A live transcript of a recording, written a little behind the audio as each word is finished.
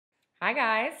Hi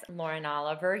guys, Lauren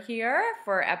Oliver here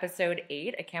for episode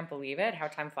 8. I can't believe it, how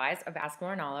time flies, of Ask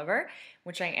Lauren Oliver,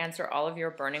 which I answer all of your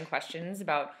burning questions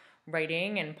about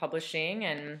writing and publishing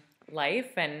and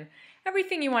life and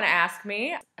everything you want to ask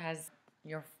me as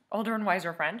your older and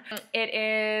wiser friend. It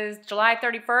is July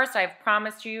 31st. I've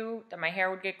promised you that my hair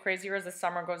would get crazier as the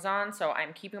summer goes on, so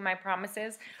I'm keeping my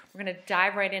promises. We're going to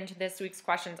dive right into this week's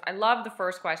questions. I love the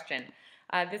first question.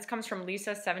 This comes from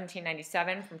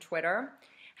Lisa1797 from Twitter.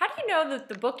 How do you know that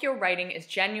the book you're writing is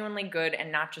genuinely good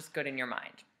and not just good in your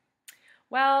mind?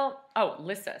 Well,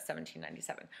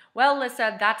 Lissa1797. Well,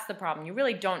 Lissa, that's the problem. You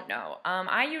really don't know.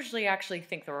 I usually actually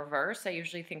think the reverse. I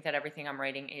usually think that everything I'm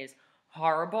writing is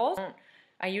horrible.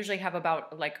 I usually have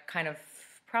about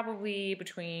probably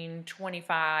between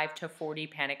 25 to 40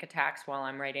 panic attacks while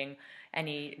I'm writing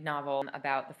any novel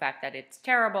about the fact that it's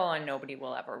terrible and nobody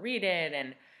will ever read it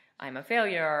and I'm a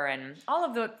failure, and all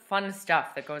of the fun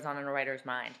stuff that goes on in a writer's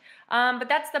mind. But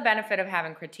that's the benefit of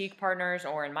having critique partners,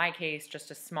 or in my case,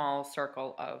 just a small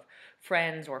circle of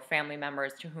friends or family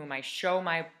members to whom I show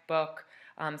my book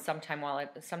sometimes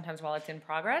while it's in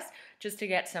progress, just to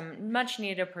get some much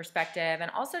needed perspective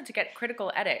and also to get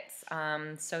critical edits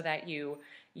so that you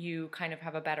kind of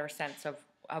have a better sense of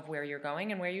where you're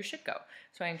going and where you should go.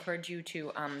 So I encourage you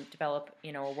to develop,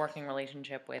 a working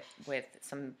relationship with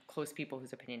some close people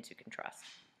whose opinions you can trust.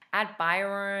 At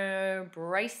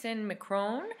Bryson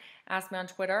McCrone asked me on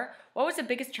Twitter, what was the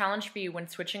biggest challenge for you when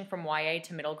switching from YA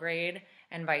to middle grade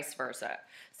and vice versa?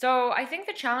 So I think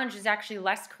the challenge is actually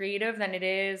less creative than it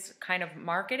is kind of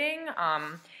marketing.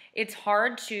 It's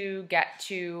hard to get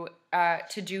to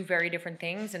do very different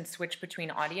things and switch between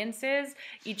audiences.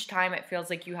 Each time it feels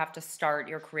like you have to start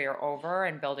your career over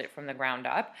and build it from the ground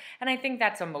up. And I think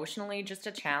that's emotionally just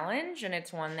a challenge. And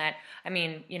it's one that,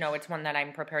 it's one that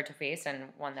I'm prepared to face and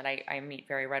one that I meet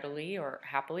very readily or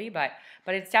happily. But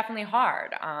it's definitely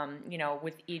hard.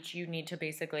 With each, you need to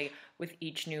basically, with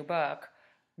each new book,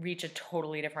 reach a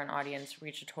totally different audience,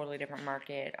 reach a totally different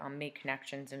market, make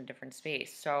connections in a different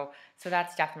space. So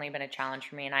that's definitely been a challenge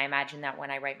for me, and I imagine that when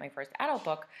I write my first adult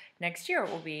book next year, it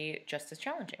will be just as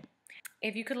challenging.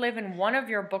 If you could live in one of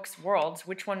your book's worlds,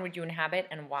 which one would you inhabit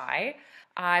and why?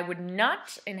 I would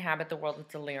not inhabit the world of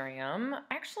Delirium.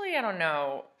 Actually, I don't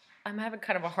know. I'm having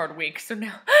kind of a hard week, so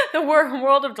now the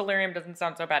world of Delirium doesn't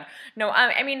sound so bad. No,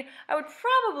 I would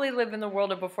probably live in the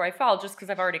world of Before I Fall, just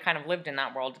because I've already kind of lived in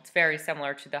that world. It's very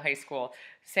similar to the high school.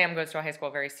 Sam goes to a high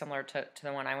school very similar to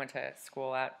the one I went to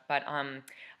school at. But I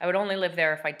would only live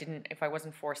there if I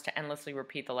wasn't forced to endlessly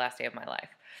repeat the last day of my life.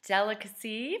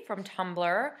 Delicacy from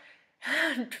Tumblr.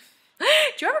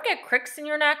 Do you ever get cricks in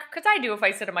your neck? Because I do if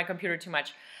I sit at my computer too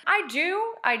much. I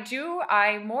do.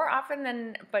 More often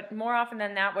than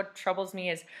that, what troubles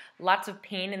me is lots of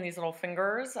pain in these little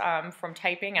fingers from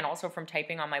typing and also from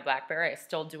typing on my BlackBerry. I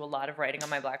still do a lot of writing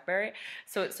on my BlackBerry.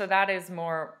 So that is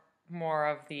more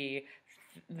of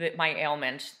my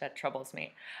ailment that troubles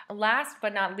me. Last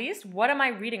but not least, what am I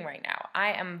reading right now?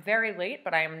 I am very late,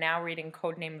 but I am now reading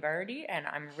Codename Verity, and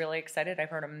I'm really excited. I've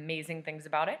heard amazing things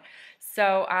about it.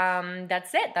 So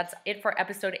that's it. That's it for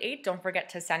episode 8. Don't forget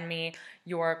to send me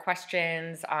your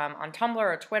questions on Tumblr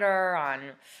or Twitter, on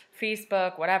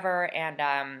Facebook, whatever,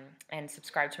 and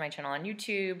subscribe to my channel on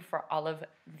YouTube for all of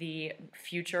the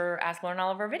future Ask Lauren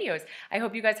Oliver videos. I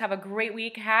hope you guys have a great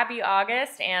week. Happy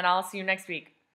August, and I'll see you next week.